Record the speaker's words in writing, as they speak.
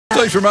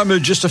Please remember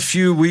just a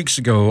few weeks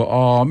ago,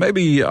 or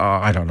maybe,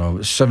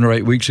 7 or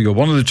 8 weeks ago,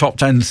 one of the top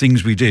 10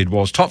 things we did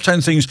was top 10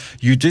 things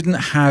you didn't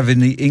have in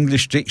the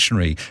English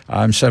dictionary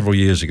several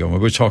years ago. We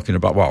were talking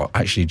about, well,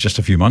 actually just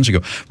a few months ago,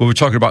 we were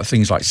talking about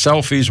things like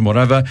selfies and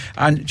whatever.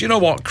 And do you know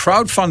what?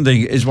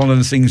 Crowdfunding is one of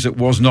the things that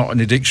was not in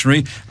the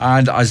dictionary.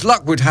 And as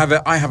luck would have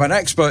it, I have an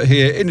expert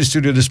here in the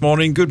studio this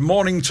morning. Good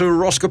morning to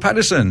Rossco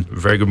Paddison.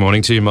 Very good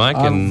morning to you, Mike.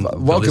 And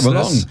welcome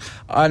along.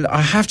 And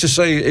I have to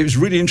say, it was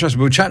really interesting.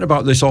 We were chatting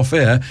about this off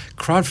air.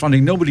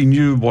 Crowdfunding, nobody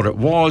knew what it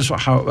was,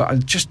 how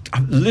just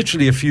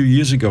literally a few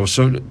years ago.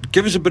 So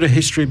give us a bit of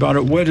history about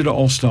it. Where did it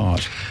all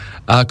start?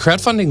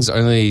 Crowdfunding's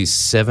only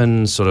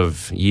 7 sort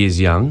of years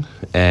young,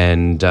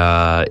 and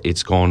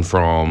it's gone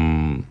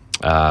from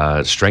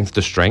strength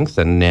to strength,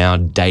 and now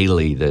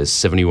daily there's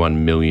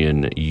 71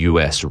 million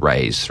US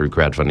raised through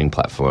crowdfunding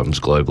platforms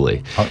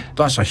globally.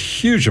 That's a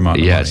huge amount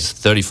of money. Yeah, it's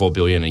 34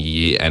 billion a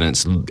year, and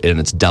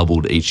it's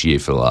doubled each year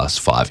for the last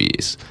 5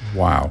 years.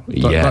 Wow,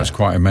 that's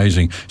quite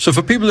amazing. So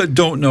for people that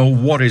don't know,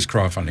 what is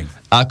crowdfunding?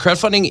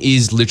 Crowdfunding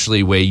is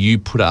literally where you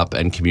put up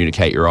and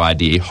communicate your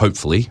idea,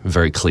 hopefully,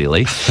 very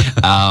clearly,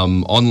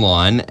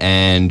 online,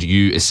 and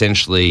you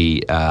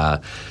essentially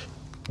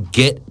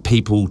get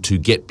people to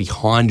get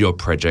behind your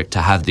project,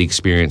 to have the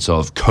experience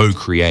of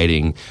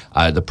co-creating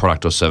the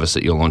product or service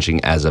that you're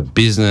launching as a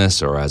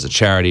business or as a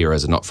charity or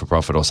as a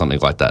not-for-profit or something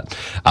like that.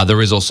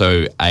 There is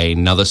also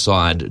another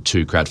side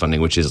to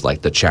crowdfunding, which is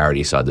like the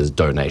charity side. There's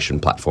donation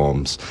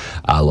platforms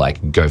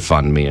like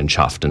GoFundMe and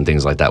Chuffed and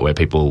things like that, where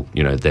people,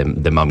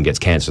 their mum gets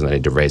cancer and they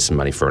need to raise some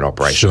money for an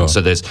operation. Sure.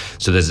 So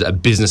there's a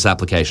business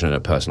application and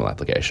a personal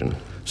application.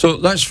 So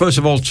let's first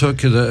of all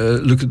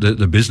look at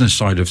the business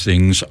side of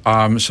things.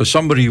 So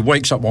somebody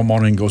wakes up one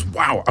morning and goes,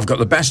 wow, I've got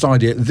the best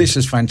idea. This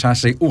is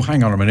fantastic. Oh,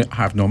 hang on a minute. I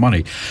have no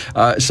money.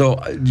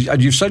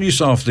 And you've said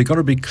yourself, they've got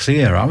to be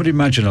clear. I would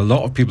imagine a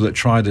lot of people that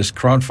try this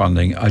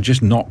crowdfunding are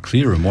just not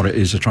clear on what it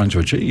is they're trying to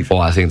achieve.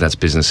 Well, I think that's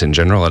business in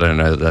general. I don't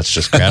know that that's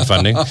just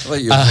crowdfunding.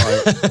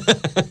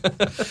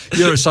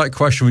 You're a sight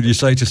question when you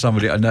say to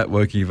somebody at a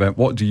networking event,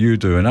 what do you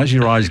do? And as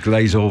your eyes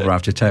glaze over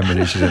after 10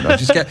 minutes, you say,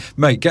 just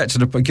get to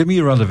the point. Give me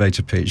your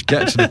elevator pitch.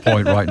 Get to the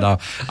point right now.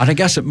 And I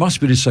guess it must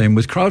be the same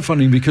with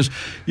crowdfunding because,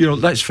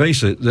 let's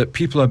face it, that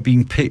people are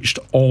being pitched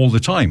all the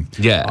time.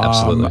 Yeah,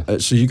 absolutely.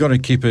 So you've got to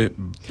keep it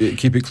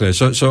clear.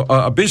 So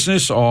a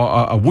business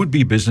or a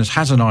would-be business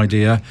has an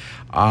idea,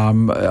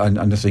 and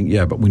they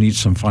think, but we need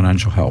some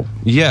financial help.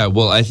 Yeah,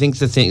 well, I think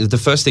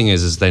the first thing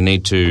is they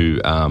need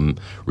to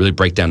really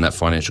break down that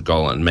financial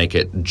goal and make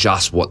it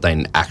just what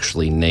they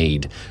actually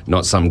need,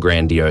 not some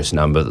grandiose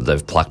number that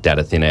they've plucked out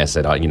of thin air,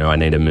 said, I need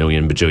 $1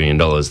 million bajillion.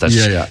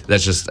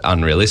 That's just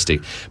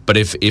unrealistic. But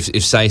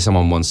if say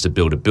someone wants to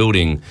build a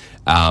building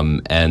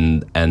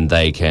and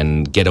they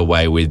can get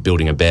away with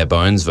building a bare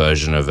bones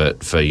version of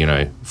it for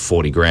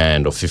 40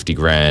 grand or 50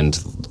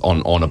 grand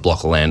on a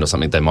block of land or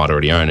something they might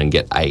already own and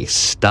get a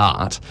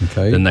start,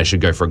 then they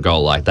should go for a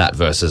goal like that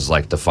versus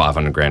like the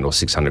 500 grand or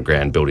 600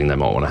 grand building they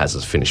might want to have as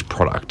a finished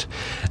product.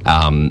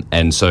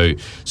 And so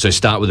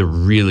start with a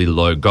really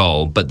low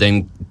goal, but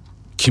then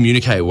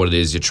communicate what it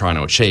is you're trying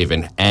to achieve,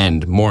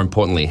 and more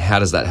importantly, how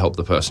does that help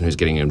the person who's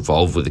getting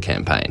involved with the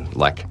campaign?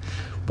 Like,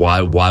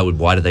 why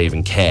do they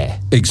even care?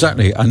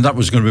 Exactly, and that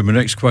was going to be my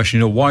next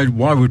question. Why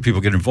would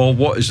people get involved?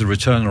 What is the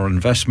return on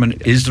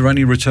investment? Is there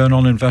any return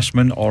on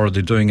investment, or are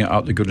they doing it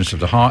out the goodness of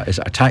the heart? Is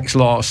it a tax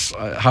loss?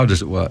 How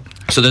does it work?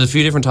 So there's a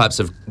few different types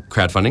of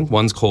crowdfunding.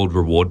 One's called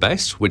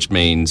reward-based, which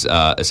means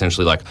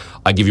essentially like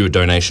I give you a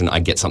donation, I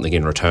get something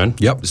in return.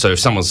 Yep. So if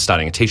someone's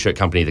starting a T-shirt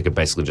company, they could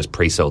basically just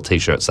pre-sell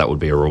T-shirts. That would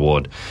be a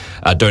reward.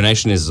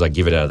 Donation is I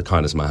give it out of the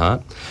kindness of my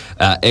heart.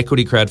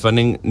 Equity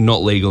crowdfunding,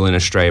 not legal in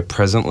Australia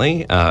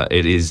presently.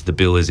 The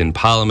bill is in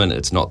Parliament.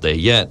 It's not there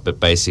yet, but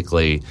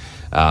basically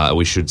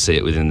we should see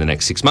it within the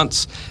next 6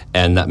 months,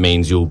 and that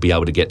means you'll be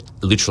able to get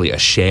literally a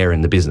share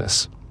in the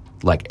business,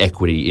 like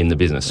equity in the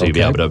business. So you'll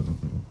be able to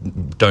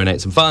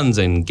donate some funds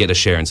and get a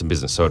share in some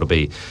business. So it'll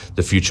be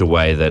the future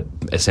way that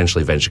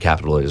essentially venture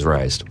capital is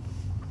raised.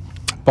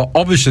 But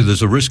obviously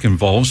there's a risk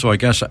involved, so I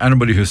guess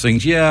anybody who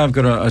thinks, I've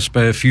got a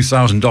spare few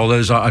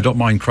 $1,000s, I don't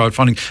mind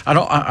crowdfunding.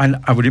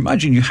 I would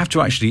imagine you have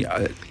to actually,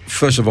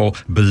 first of all,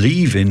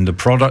 believe in the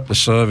product, the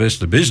service,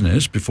 the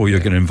business before you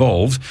get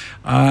involved.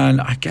 And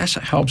I guess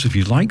it helps if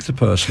you like the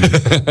person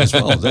as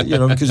well,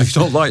 because if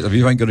you don't like them,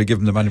 you ain't going to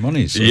give them the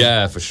money. So.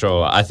 Yeah, for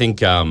sure. I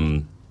think...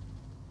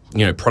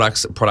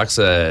 products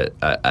are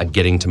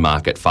getting to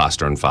market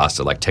faster and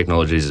faster. Like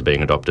technologies is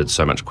being adopted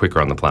so much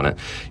quicker on the planet.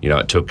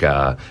 It took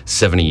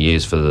 70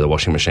 years for the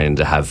washing machine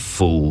to have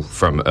full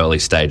from early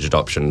stage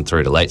adoption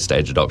through to late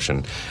stage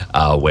adoption,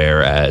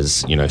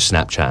 whereas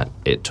Snapchat,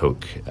 it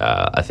took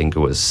I think it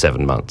was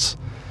 7 months.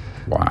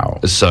 Wow.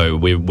 So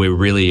we're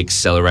really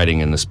accelerating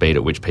in the speed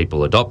at which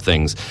people adopt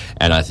things,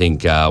 and I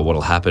think what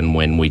will happen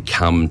when we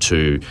come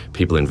to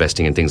people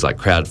investing in things like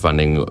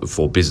crowdfunding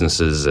for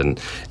businesses and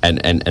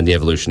the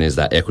evolution is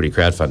that equity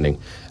crowdfunding,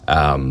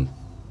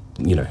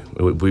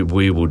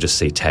 we will just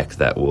see tech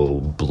that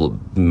will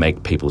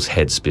make people's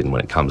heads spin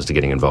when it comes to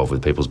getting involved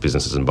with people's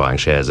businesses and buying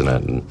shares in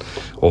it and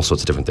all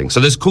sorts of different things. So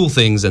there's cool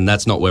things, and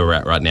that's not where we're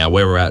at right now.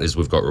 Where we're at is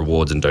we've got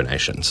rewards and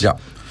donations. Yeah.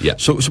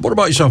 So what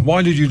about yourself?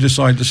 Why did you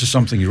decide this is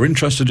something you're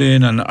interested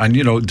in?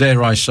 And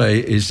dare I say,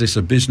 is this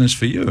a business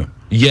for you?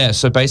 Yeah,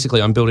 so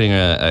basically I'm building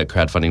a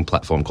crowdfunding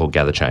platform called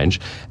Gather Change,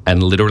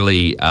 and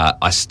literally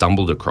I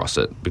stumbled across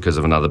it because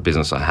of another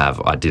business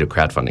I did a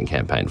crowdfunding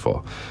campaign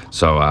for.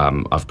 So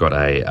I've got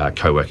a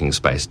co-working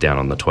space down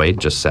on the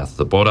Tweed, just south of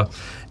the border,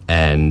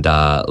 and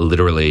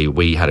literally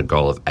we had a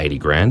goal of 80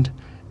 grand.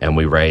 And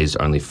we raised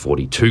only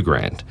 42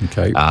 grand.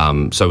 Okay.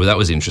 So that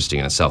was interesting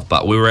in itself.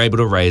 But we were able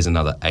to raise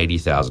another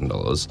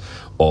 $80,000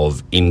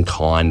 of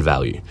in-kind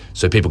value.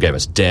 So people gave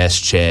us desks,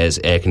 chairs,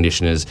 air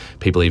conditioners.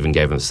 People even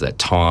gave us their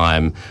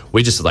time.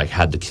 We just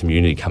had the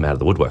community come out of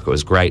the woodwork. It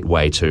was a great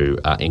way to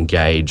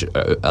engage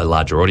a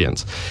larger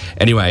audience.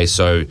 Anyway,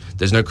 so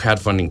there's no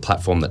crowdfunding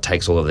platform that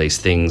takes all of these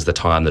things, the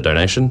time, the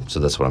donation. So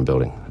that's what I'm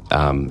building. So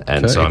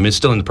I'm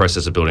still in the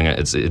process of building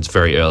it. It's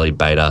very early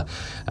beta.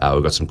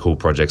 We've got some cool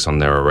projects on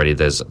there already.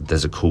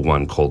 There's a cool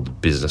one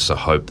called Business of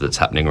Hope that's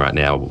happening right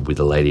now with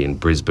a lady in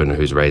Brisbane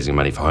who's raising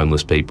money for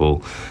homeless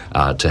people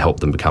to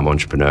help them become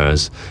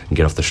entrepreneurs and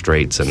get off the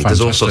streets. And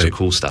there's all sorts of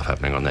cool stuff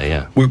happening on there,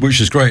 yeah.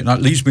 Which is great. And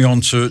that leads me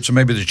on to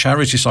maybe the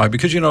charity side,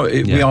 because,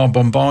 we are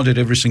bombarded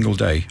every single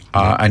day.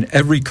 And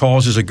every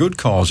cause is a good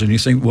cause. And you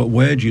think, well,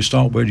 where do you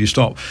start? Where do you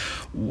stop?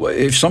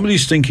 If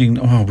somebody's thinking,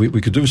 we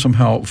could do some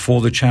help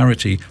for the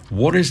charity,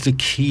 what is the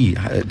key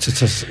to get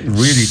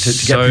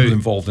people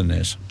involved in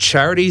this?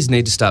 Charities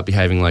need to start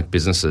behaving like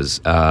businesses.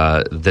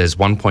 There's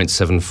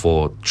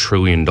 $1.74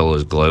 trillion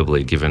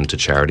globally given to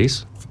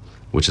charities,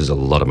 which is a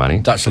lot of money.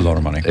 That's a lot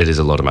of money. It is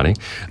a lot of money.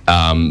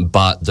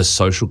 But the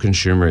social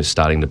consumer is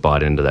starting to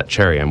bite into that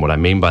cherry. And what I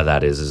mean by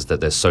that is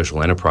that there's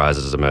social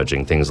enterprises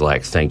emerging, things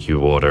like Thank You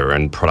Water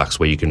and products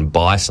where you can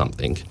buy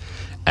something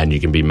and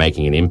you can be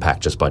making an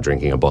impact just by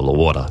drinking a bottle of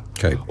water,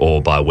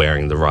 or by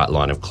wearing the right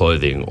line of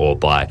clothing, or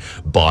by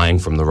buying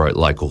from the right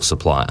local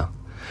supplier.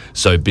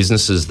 So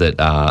businesses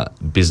and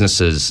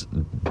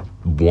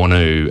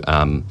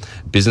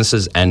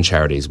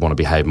charities want to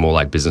behave more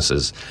like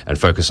businesses and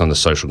focus on the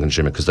social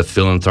consumer, because the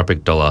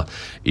philanthropic dollar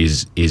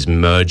is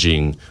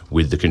merging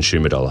with the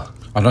consumer dollar.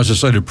 And as I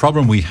say, the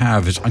problem we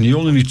have is, and you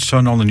only need to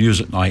turn on the news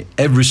at night,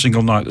 every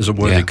single night there's a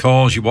worthy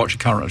cause. You watch a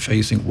current affair,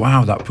 you think,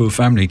 wow, that poor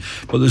family,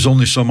 but there's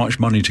only so much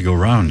money to go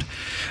around.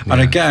 Yeah.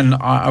 And again,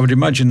 I would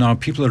imagine now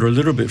people are a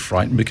little bit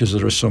frightened because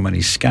there are so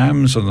many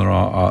scams, and there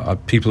are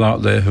people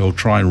out there who'll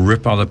try and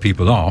rip other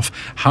people off.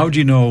 How do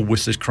you know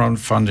with this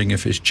crowdfunding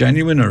if it's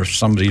genuine or if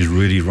somebody's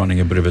really running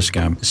a bit of a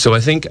scam? So I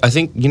think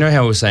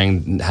how we're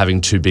saying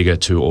having too big a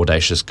too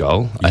audacious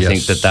goal? I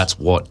think that's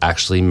what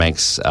actually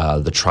makes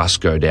the trust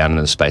go down in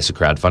the space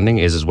of crowdfunding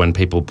is when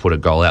people put a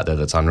goal out there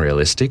that's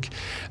unrealistic.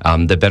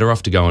 They're better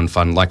off to go and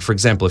fund. Like, for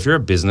example, if you're a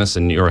business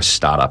and you're a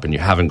startup and you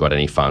haven't got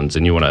any funds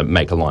and you want to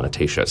make a line of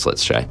T-shirts,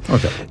 let's say.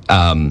 Okay.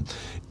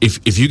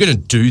 If you're going to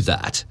do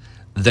that,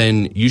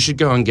 then you should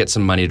go and get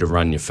some money to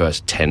run your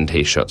first 10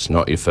 T-shirts,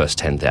 not your first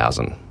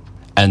 10,000.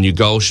 And your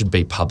goal should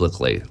be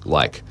publicly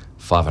like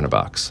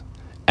 $500.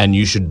 And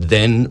you should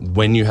then,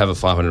 when you have a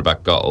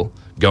 $500 goal,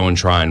 go and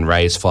try and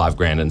raise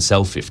 $5,000 and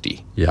sell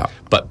 50. Yeah.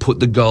 But put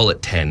the goal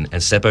at 10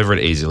 and step over it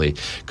easily,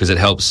 because it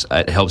helps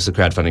the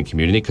crowdfunding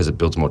community, because it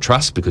builds more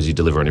trust, because you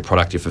deliver on your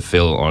product, you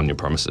fulfill on your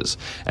promises.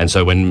 And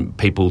so when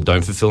people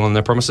don't fulfill on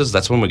their promises,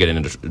 that's when we're getting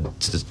into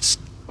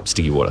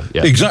sticky water.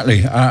 Yeah.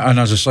 Exactly. And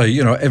as I say,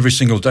 every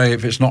single day,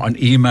 if it's not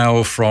an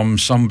email from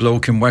some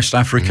bloke in West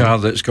Africa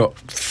that's got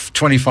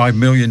 $25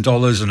 million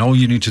and all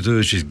you need to do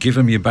is just give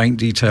them your bank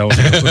details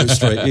and put it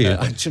straight here.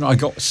 I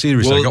got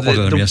one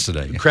of them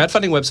yesterday.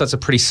 Crowdfunding websites are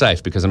pretty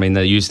safe because,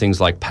 they use things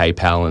like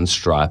PayPal and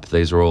Stripe.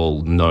 These are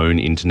all known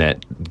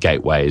internet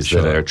gateways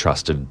that are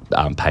trusted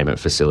payment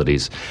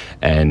facilities.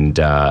 And,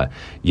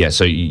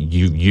 so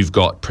you've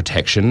got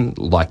protection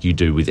like you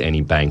do with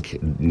any bank.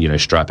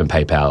 Stripe and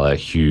PayPal are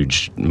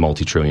huge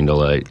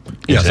multi-trillion-dollar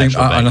international banks.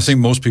 And I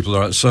think most people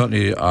are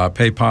certainly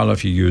PayPal,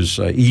 if you use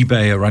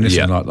eBay or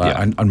anything like that.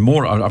 Yeah. And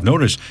more, I've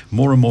noticed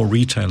more and more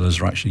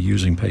retailers are actually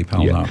using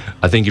PayPal now.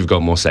 I think you've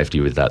got more safety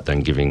with that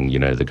than giving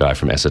the guy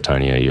from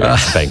Estonia your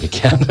bank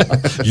account.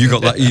 You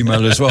got that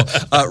email as well.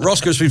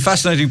 Roscoe, it's been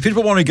fascinating.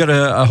 People want to get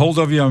a hold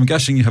of you. I'm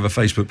guessing you have a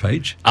Facebook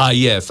page.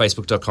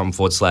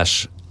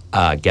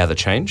 Facebook.com/Gather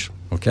Change.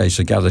 Okay,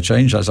 so Gather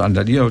Change, that's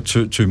under,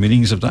 two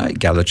meanings of that.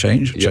 Gather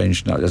Change,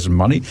 change as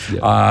money.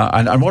 Yep.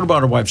 And what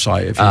about a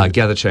website?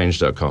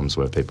 Gatherchange.com is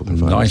where people can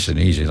find us. Nice and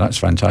easy. That's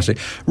fantastic.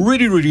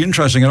 Really, really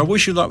interesting. And I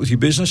wish you luck with your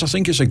business. I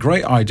think it's a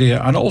great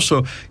idea. And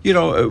also,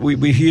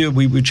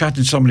 we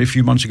chatted to somebody a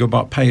few months ago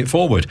about pay it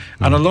forward.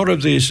 And a lot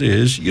of this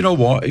is,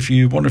 if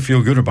you want to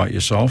feel good about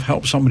yourself,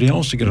 help somebody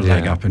else to get a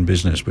leg up in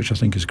business, which I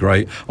think is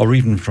great, or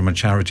even from a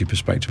charity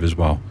perspective as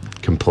well.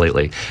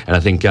 Completely. And I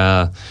think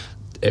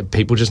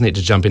people just need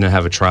to jump in and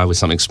have a try with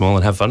something small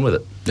and have fun with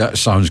it. That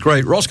sounds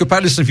great. Rossco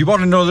Paddison, if you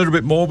want to know a little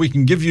bit more, we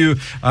can give you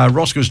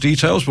Rossco's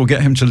details. We'll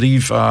get him to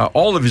leave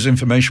all of his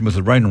information with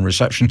the rain and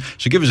reception.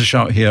 So give us a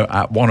shout here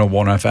at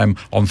 101 FM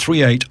on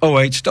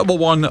 3808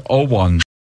 1101.